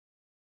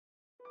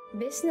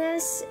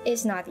Business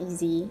is not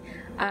easy.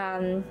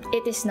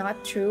 It is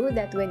not true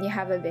that when you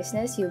have a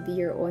business, you'll be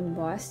your own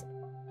boss.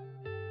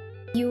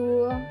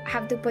 You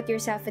have to put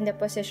yourself in the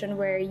position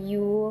where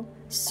you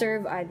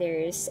serve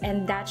others,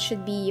 and that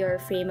should be your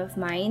frame of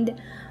mind.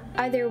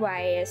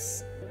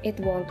 Otherwise, it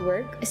won't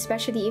work,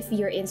 especially if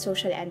you're in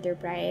social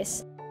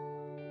enterprise.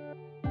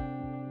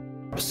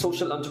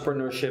 Social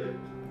entrepreneurship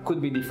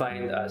could be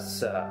defined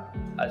as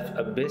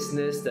a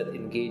business that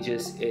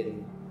engages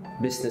in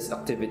business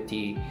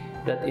activity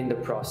that in the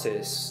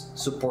process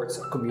supports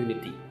a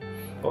community,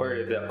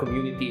 or the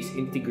community is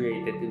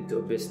integrated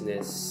into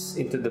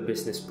the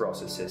business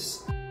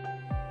processes.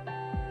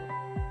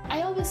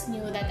 I always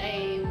knew that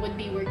I would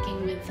be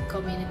working with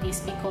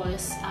communities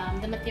because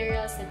the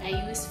materials that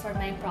I use for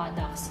my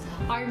products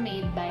are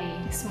made by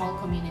small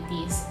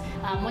communities.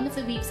 One of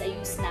the weaves I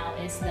use now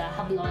is the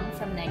hablon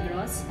from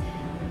Negros.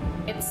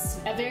 It's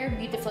a very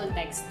beautiful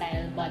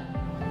textile, but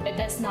it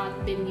has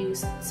not been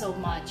used so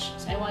much.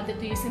 So I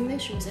wanted to use it in the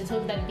shoes and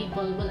hope that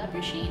people will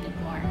appreciate it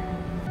more.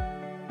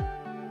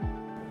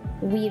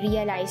 We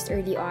realized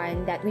early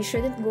on that we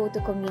shouldn't go to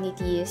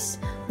communities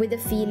with the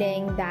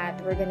feeling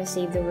that we're gonna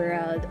save the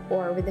world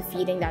or with the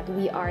feeling that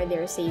we are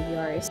their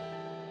saviors.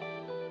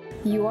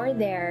 You are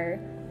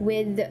there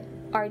with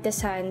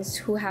artisans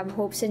who have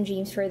hopes and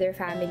dreams for their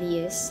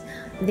families.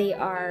 They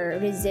are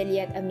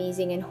resilient,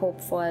 amazing, and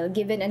hopeful.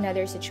 Given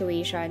another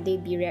situation,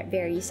 they'd be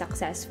very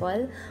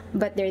successful,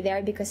 but they're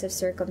there because of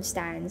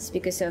circumstance,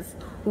 because of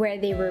where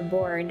they were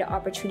born, the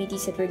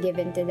opportunities that were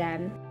given to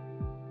them.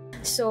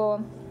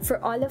 So for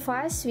all of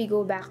us, we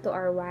go back to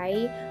our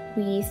why.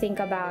 We think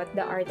about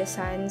the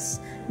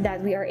artisans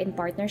that we are in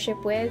partnership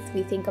with.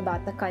 We think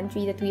about the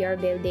country that we are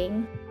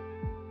building.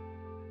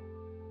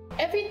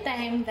 Every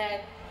time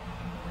that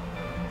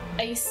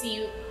I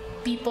see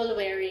people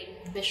wearing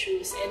the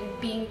shoes and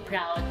being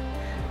proud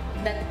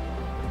that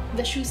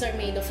the shoes are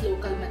made of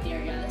local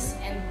materials,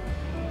 and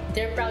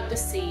they're proud to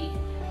say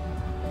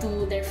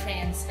to their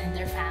friends and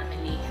their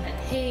family that,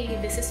 hey,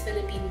 this is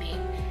Philippine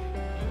made,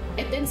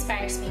 it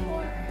inspires me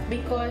more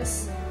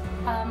because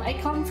I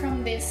come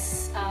from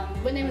this,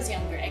 when I was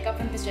younger, I come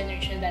from this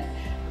generation that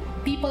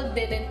people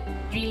didn't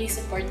really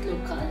support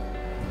local.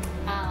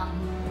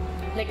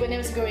 Like when I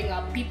was growing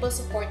up, people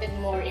supported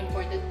more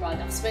imported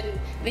products. When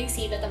they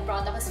see that a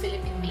product is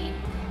Philippine made,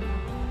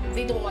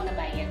 they don't want to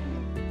buy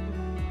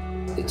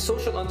it.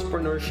 Social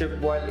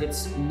entrepreneurship, while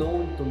it's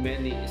known to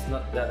many, is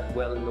not that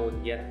well known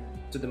yet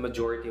to the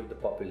majority of the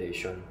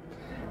population.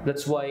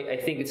 That's why I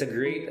think it's a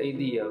great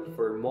idea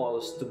for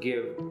malls to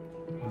give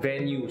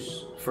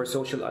venues for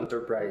social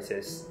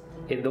enterprises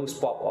in those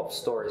pop-up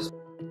stores.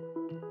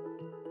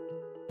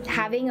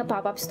 Having a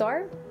pop-up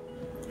store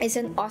is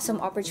an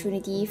awesome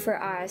opportunity for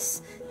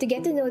us to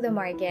get to know the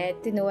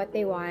market, to know what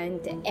they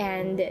want,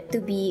 and to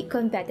be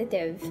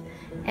competitive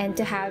and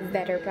to have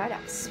better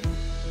products.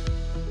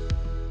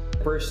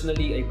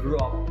 Personally,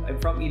 I'm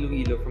from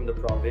Iloilo, from the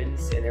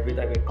province, and every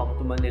time I come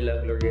to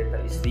Manila, Glorieta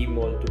is the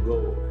mall to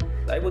go.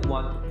 I would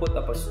want to put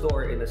up a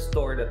store in a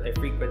store that I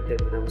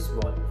frequented when I was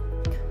small.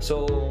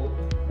 So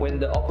when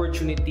the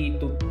opportunity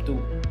to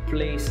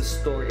place a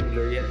store in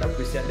Glorieta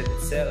presented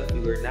itself, we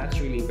were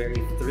naturally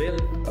very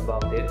thrilled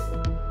about it.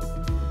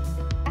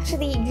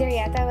 Actually,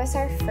 Glorieta was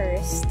our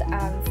first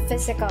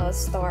physical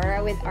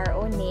store with our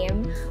own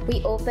name.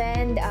 We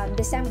opened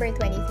December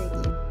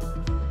 2013.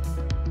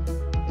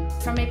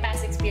 From my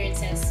past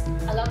experiences,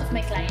 a lot of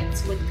my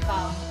clients would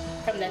come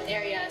from that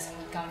area. Some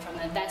would come from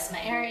the Dasma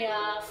area,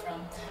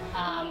 from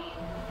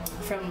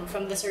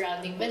the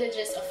surrounding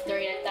villages of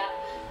Glorieta.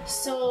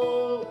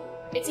 So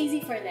it's easy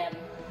for them.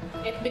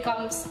 It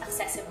becomes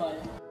accessible.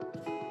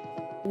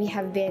 We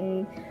have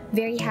been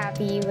very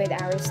happy with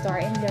our store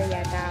in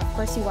Glorieta. Of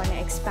course, we want to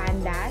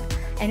expand that,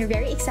 and we're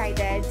very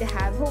excited to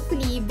have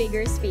hopefully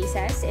bigger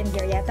spaces in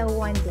Glorieta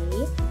one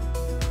day.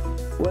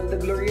 Well, the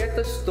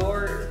Glorieta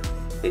store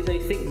is, I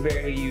think,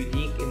 very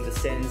unique in the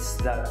sense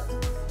that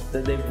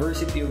the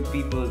diversity of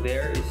people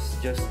there is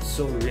just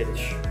so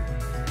rich.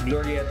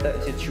 Glorieta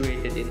is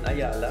situated in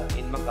Ayala,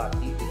 in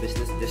Makati, the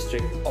business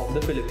district of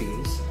the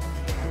Philippines.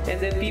 And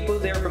then people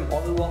there from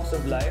all walks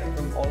of life,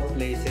 from all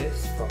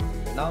places, from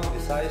now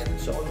Visayas,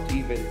 Luzon, to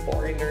even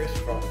foreigners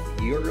from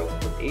Europe,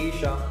 from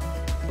Asia.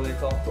 When I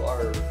talk to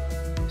our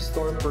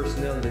store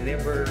personnel, they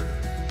never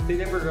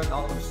run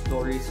out of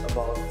stories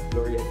about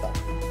Glorieta.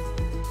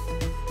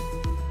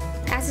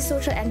 As a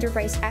social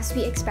enterprise, as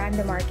we expand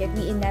the market,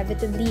 we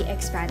inevitably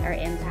expand our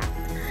impact.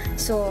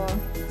 So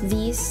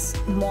these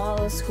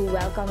malls who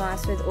welcome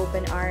us with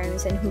open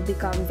arms and who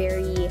become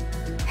very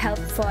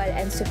helpful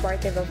and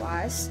supportive of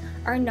us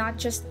are not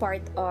just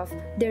part of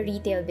the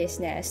retail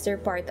business, they're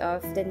part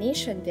of the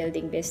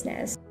nation-building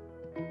business.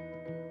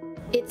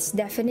 It's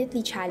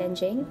definitely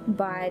challenging,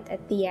 but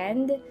at the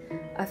end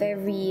of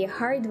every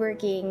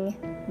hard-working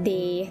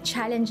day,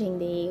 challenging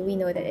day, we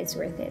know that it's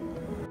worth it.